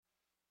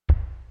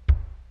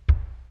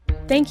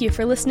Thank you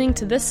for listening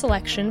to this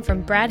selection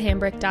from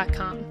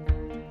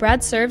bradhambrick.com.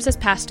 Brad serves as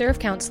pastor of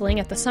counseling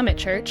at the Summit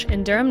Church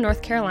in Durham,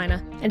 North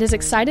Carolina, and is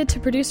excited to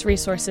produce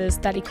resources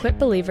that equip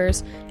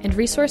believers and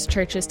resource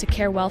churches to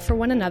care well for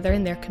one another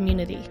in their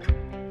community.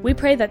 We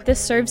pray that this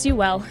serves you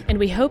well, and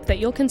we hope that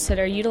you'll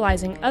consider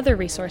utilizing other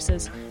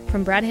resources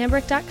from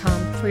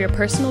bradhambrick.com for your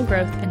personal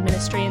growth and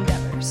ministry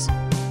endeavors.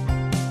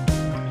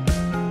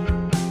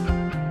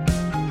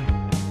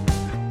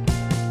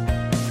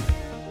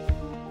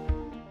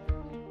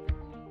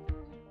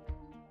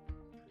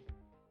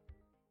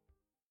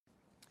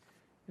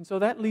 And so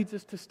that leads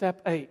us to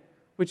step 8,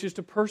 which is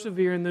to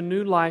persevere in the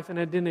new life and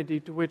identity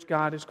to which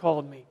God has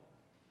called me.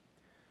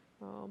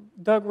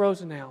 Doug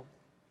Rosenau,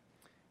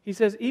 he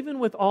says, even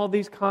with all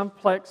these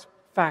complex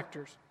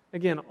factors,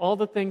 again, all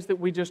the things that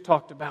we just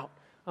talked about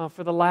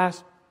for the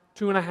last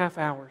 2.5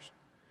 hours,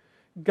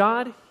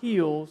 God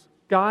heals,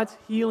 God's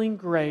healing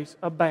grace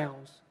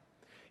abounds.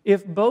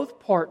 If both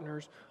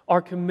partners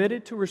are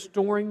committed to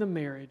restoring the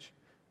marriage,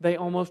 they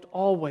almost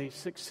always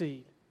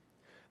succeed.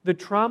 The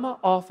trauma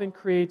often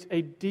creates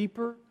a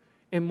deeper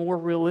and more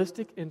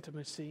realistic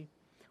intimacy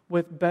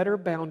with better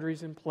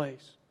boundaries in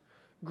place.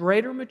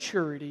 Greater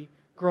maturity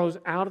grows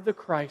out of the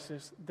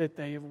crisis that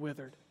they have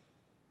withered.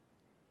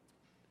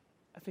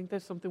 I think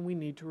that's something we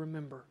need to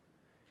remember.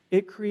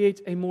 It creates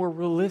a more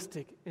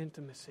realistic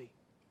intimacy.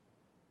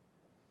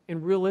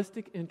 And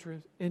realistic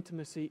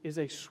intimacy is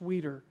a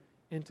sweeter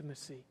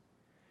intimacy.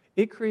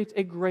 It creates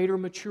a greater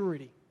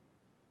maturity.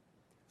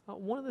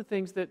 One of the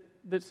things that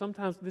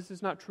sometimes, this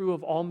is not true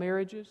of all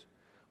marriages,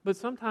 but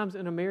sometimes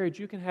in a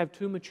marriage you can have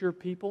 2 mature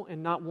people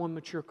and not 1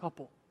 mature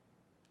couple.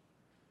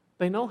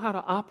 They know how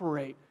to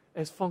operate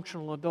as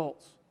functional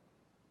adults,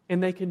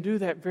 and they can do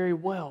that very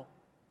well.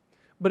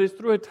 But it's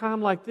through a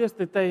time like this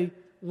that they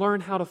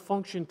learn how to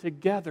function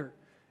together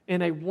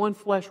in a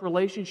one-flesh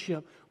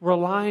relationship,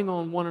 relying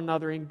on one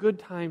another in good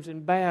times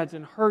and bads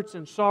and hurts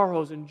and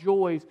sorrows and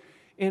joys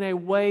in a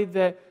way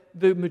that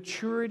the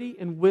maturity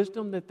and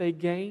wisdom that they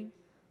gain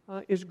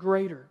is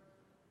greater.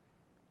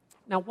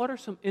 Now, what are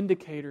some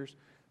indicators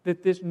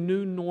that this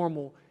new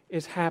normal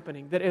is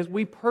happening? That as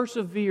we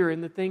persevere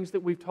in the things that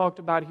we've talked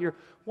about here,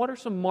 what are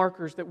some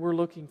markers that we're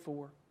looking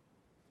for?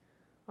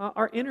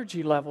 Our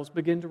energy levels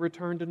begin to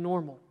return to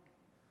normal.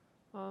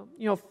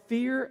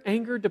 Fear,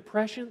 anger,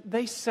 depression,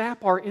 they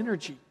sap our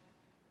energy.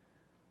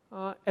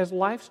 As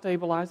life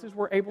stabilizes,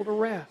 we're able to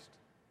rest.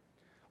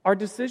 Our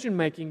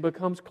decision-making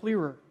becomes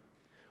clearer.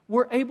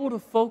 We're able to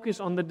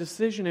focus on the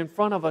decision in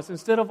front of us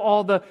instead of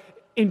all the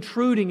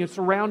intruding and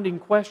surrounding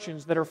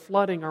questions that are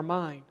flooding our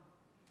mind.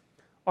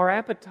 Our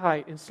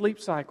appetite and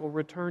sleep cycle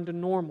return to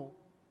normal.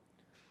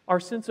 Our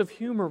sense of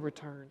humor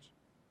returns.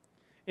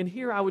 And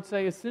here I would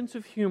say a sense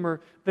of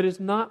humor that is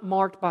not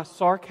marked by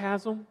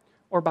sarcasm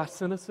or by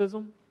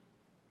cynicism.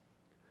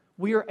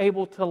 We are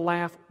able to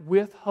laugh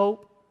with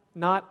hope,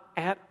 not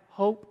at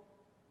hope.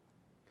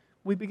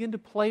 We begin to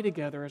play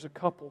together as a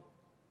couple.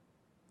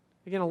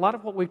 Again, a lot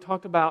of what we've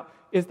talked about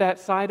is that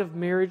side of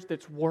marriage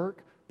that's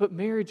work, but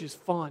marriage is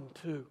fun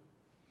too.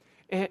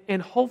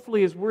 And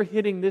hopefully as we're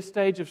hitting this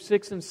stage of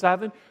 6 and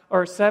 7,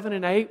 or 7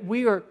 and 8,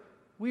 we are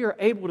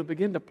able to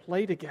begin to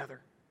play together.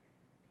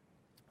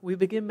 We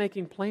begin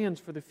making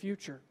plans for the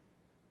future.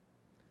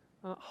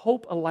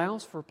 Hope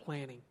allows for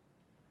planning.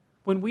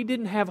 When we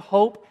didn't have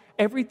hope,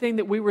 everything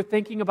that we were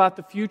thinking about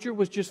the future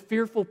was just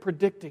fearful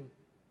predicting.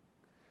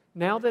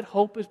 Now that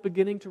hope is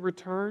beginning to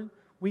return,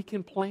 we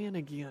can plan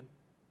again.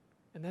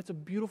 And that's a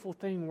beautiful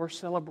thing we're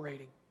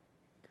celebrating.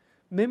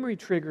 Memory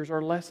triggers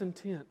are less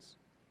intense.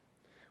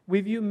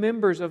 We view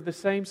members of the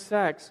same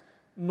sex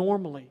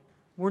normally.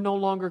 We're no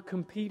longer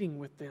competing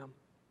with them.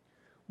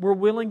 We're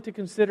willing to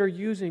consider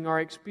using our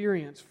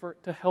experience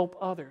to help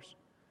others.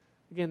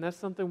 Again, that's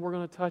something we're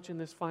going to touch in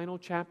this final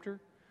chapter,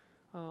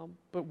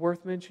 but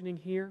worth mentioning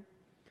here.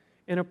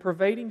 And a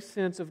pervading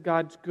sense of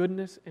God's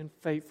goodness and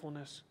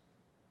faithfulness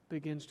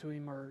begins to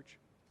emerge.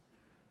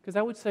 Because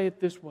I would say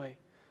it this way.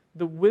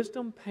 The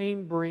wisdom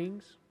pain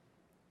brings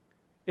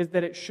is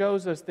that it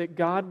shows us that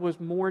God was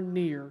more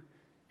near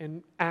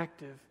and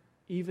active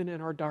even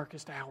in our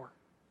darkest hour.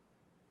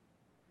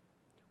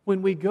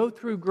 When we go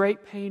through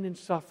great pain and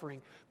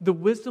suffering, the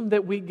wisdom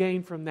that we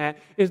gain from that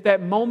is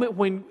that moment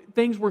when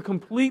things were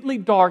completely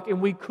dark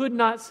and we could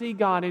not see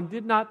God and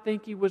did not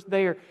think He was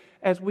there.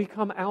 As we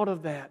come out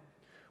of that,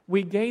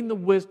 we gain the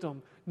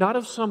wisdom, not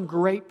of some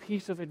great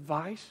piece of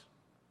advice,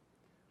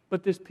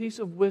 but this piece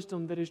of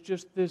wisdom that is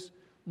just this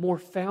more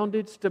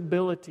founded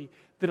stability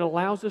that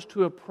allows us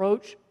to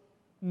approach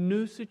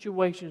new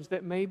situations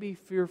that may be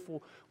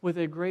fearful with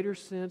a greater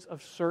sense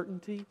of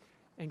certainty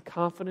and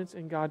confidence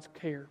in God's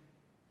care.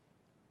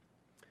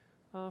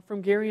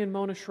 From Gary and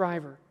Mona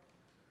Shriver,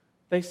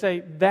 they say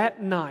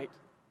that night,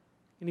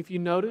 and if you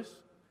notice,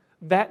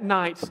 that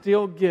night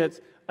still gets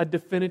a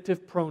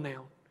definitive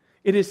pronoun.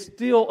 It is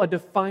still a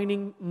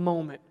defining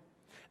moment.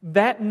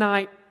 That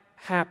night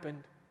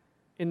happened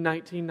in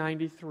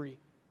 1993.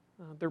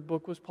 Their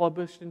book was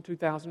published in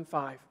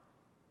 2005.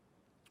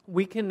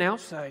 We can now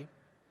say,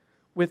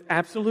 with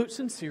absolute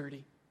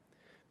sincerity,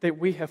 that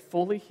we have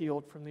fully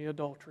healed from the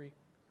adultery.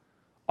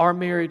 Our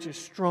marriage is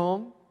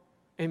strong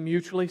and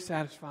mutually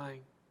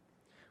satisfying.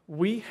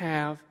 We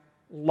have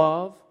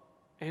love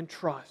and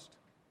trust.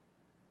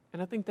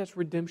 And I think that's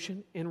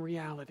redemption in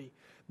reality.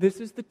 This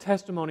is the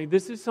testimony.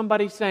 This is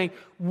somebody saying,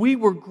 we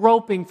were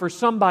groping for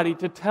somebody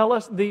to tell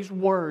us these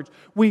words.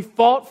 We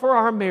fought for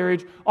our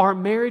marriage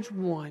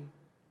won.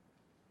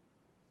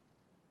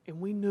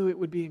 And we knew it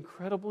would be an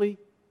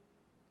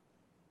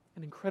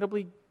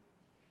incredibly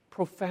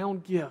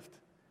profound gift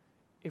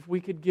if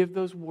we could give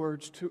those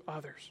words to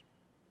others.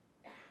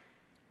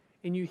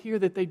 And you hear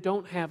that they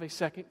don't have a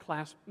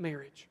second-class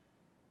marriage.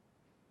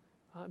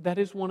 That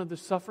is one of the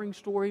suffering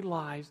story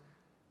lies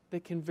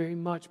that can very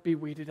much be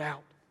weeded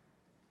out.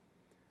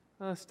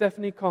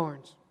 Stephanie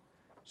Carnes,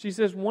 she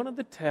says one of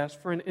the tests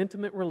for an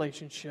intimate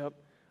relationship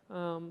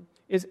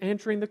is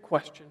answering the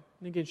question.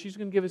 And again, she's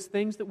going to give us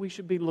things that we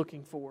should be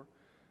looking for.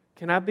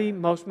 Can I be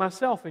most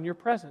myself in your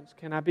presence?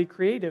 Can I be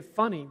creative,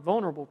 funny,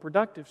 vulnerable,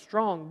 productive,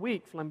 strong,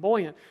 weak,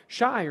 flamboyant,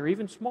 shy, or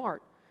even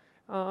smart?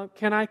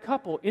 Can I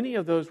couple any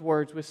of those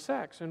words with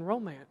sex and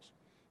romance?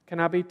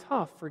 Can I be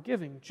tough,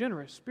 forgiving,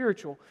 generous,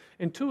 spiritual,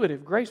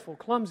 intuitive, graceful,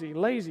 clumsy,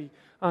 lazy,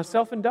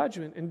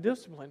 self-indulgent, and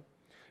disciplined?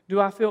 Do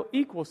I feel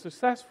equal,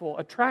 successful,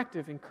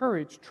 attractive,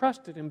 encouraged,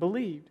 trusted, and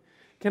believed?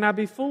 Can I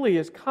be fully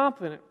as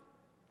confident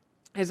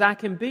as I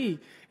can be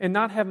and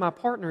not have my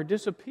partner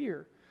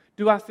disappear?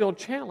 Do I feel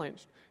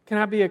challenged? Can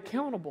I be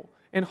accountable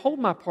and hold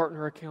my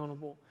partner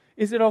accountable?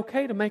 Is it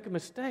okay to make a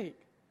mistake?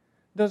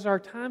 Does our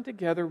time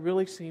together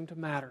really seem to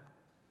matter?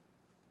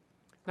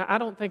 Now, I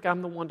don't think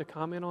I'm the one to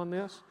comment on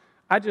this.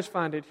 I just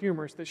find it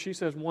humorous that she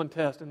says one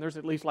test and there's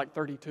at least like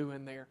 32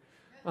 in there.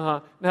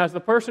 Now, as the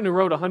person who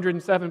wrote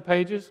 107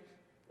 pages,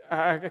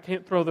 I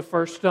can't throw the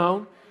first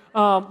stone.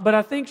 But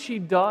I think she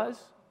does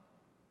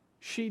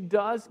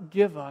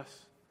give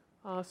us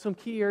some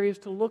key areas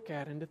to look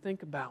at and to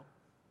think about.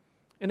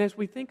 And as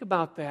we think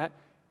about that,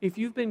 if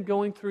you've been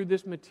going through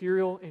this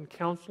material in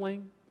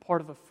counseling,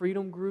 part of a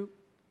freedom group,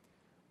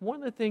 one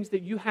of the things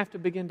that you have to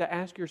begin to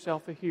ask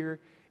yourself here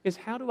is,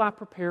 how do I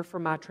prepare for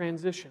my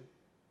transition?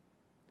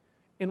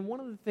 And one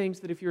of the things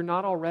that if you're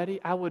not already,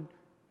 I would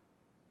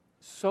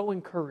so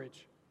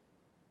encourage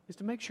is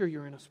to make sure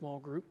you're in a small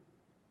group.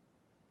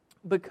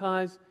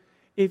 Because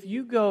if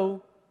you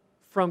go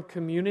from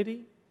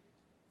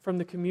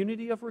the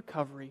community of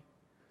recovery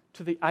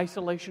to the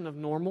isolation of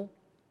normal,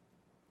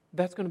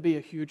 that's going to be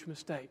a huge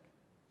mistake.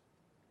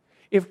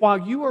 If while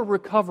you are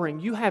recovering,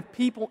 you have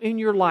people in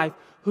your life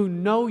who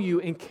know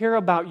you and care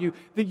about you,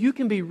 that you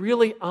can be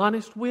really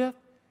honest with,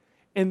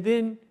 and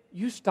then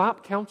you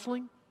stop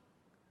counseling,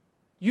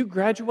 you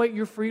graduate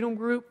your freedom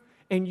group,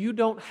 and you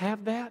don't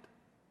have that,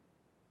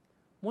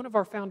 one of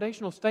our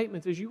foundational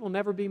statements is you will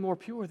never be more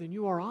pure than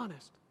you are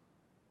honest.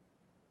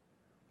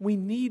 We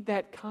need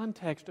that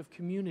context of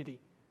community.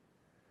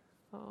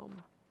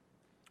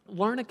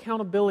 Learn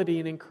accountability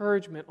and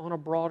encouragement on a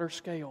broader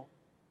scale.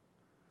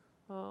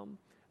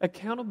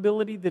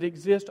 Accountability that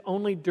exists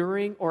only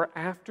during or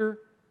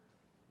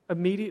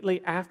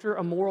immediately after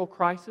a moral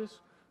crisis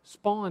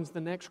spawns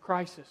the next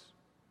crisis.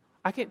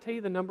 I can't tell you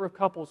the number of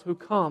couples who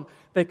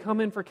they come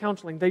in for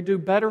counseling, they do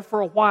better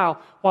for a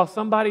while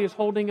somebody is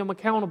holding them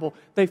accountable.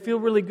 They feel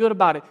really good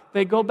about it.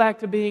 They go back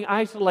to being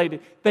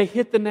isolated. They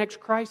hit the next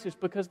crisis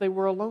because they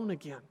were alone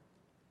again.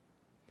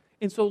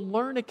 And so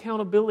learn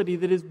accountability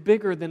that is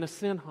bigger than a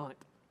sin hunt.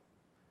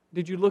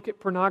 Did you look at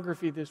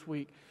pornography this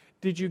week?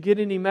 Did you get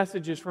any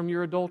messages from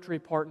your adultery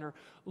partner?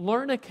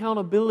 Learn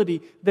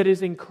accountability that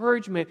is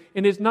encouragement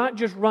and is not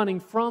just running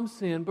from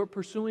sin, but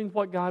pursuing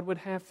what God would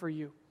have for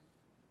you.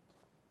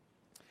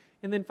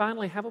 And then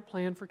finally, have a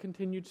plan for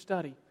continued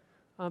study.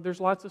 There's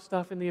lots of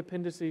stuff in the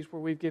appendices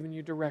where we've given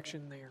you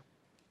direction there.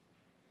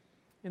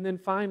 And then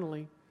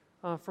finally,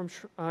 from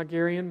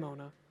Gary and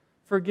Mona,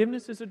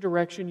 forgiveness is a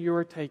direction you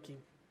are taking.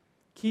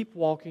 Keep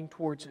walking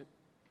towards it.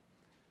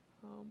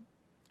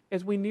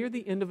 As we near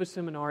the end of a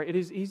seminar, it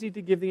is easy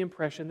to give the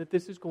impression that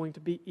this is going to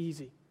be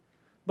easy.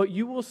 But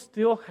you will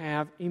still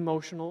have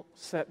emotional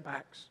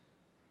setbacks.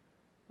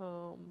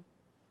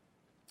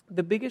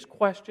 The biggest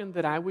question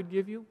that I would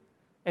give you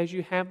as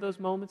you have those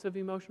moments of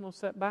emotional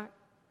setback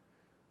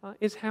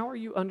is, how are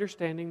you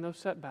understanding those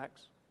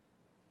setbacks?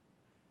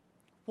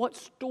 What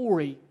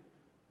story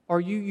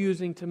are you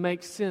using to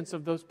make sense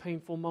of those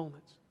painful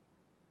moments?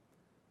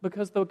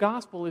 Because the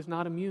gospel is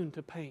not immune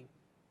to pain.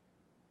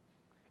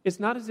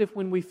 It's not as if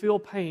when we feel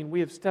pain, we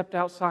have stepped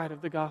outside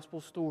of the gospel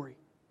story.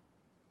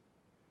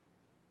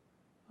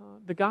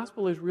 The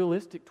gospel is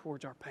realistic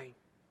towards our pain.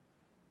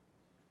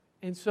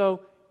 And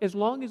so, as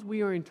long as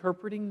we are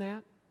interpreting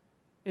that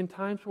in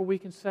times where we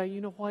can say, you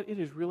know what, it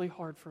is really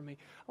hard for me.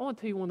 I want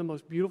to tell you one of the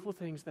most beautiful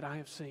things that I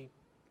have seen.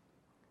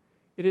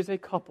 It is a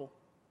couple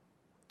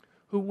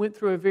who went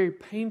through a very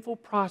painful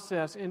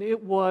process, and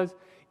it was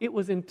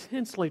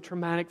intensely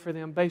traumatic for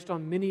them based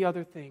on many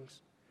other things.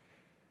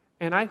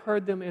 And I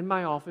heard them in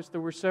my office.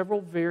 There were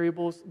several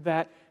variables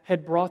that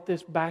had brought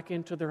this back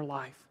into their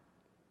life.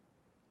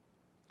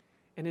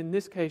 And in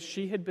this case,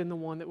 she had been the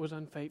one that was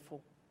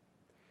unfaithful.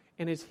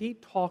 And as he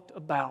talked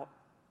about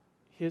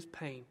his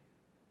pain.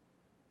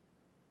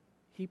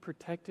 He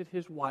protected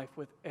his wife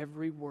with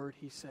every word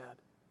he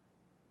said.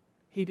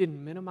 He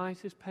didn't minimize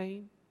his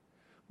pain,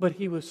 but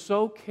he was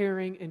so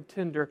caring and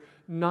tender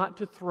not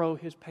to throw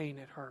his pain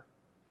at her.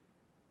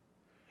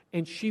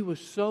 And she was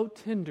so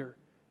tender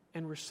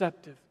and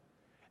receptive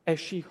as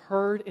she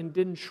heard and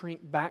didn't shrink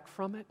back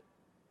from it.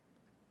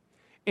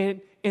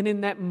 And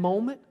in that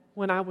moment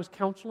when I was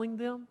counseling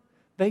them,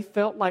 they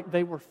felt like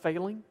they were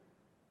failing.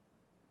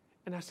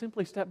 And I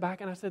simply stepped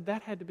back and I said,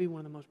 that had to be one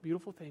of the most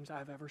beautiful things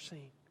I've ever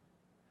seen.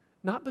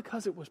 Not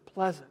because it was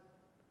pleasant,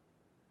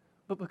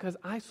 but because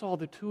I saw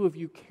the two of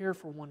you care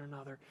for one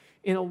another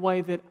in a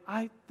way that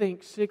I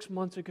think 6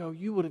 months ago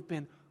you would have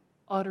been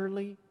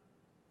utterly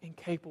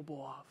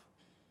incapable of.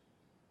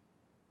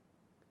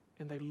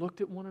 And they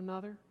looked at one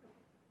another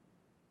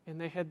and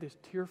they had this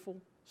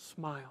tearful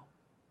smile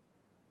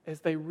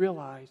as they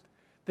realized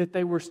that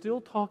they were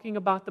still talking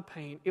about the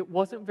pain. It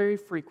wasn't very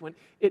frequent.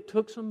 It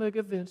took some big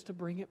events to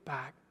bring it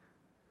back.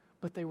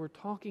 But they were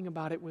talking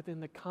about it within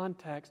the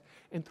context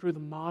and through the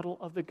model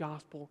of the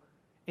gospel.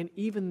 And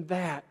even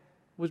that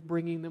was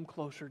bringing them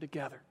closer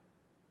together.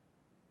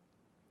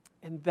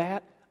 And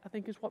that, I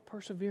think, is what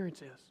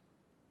perseverance is.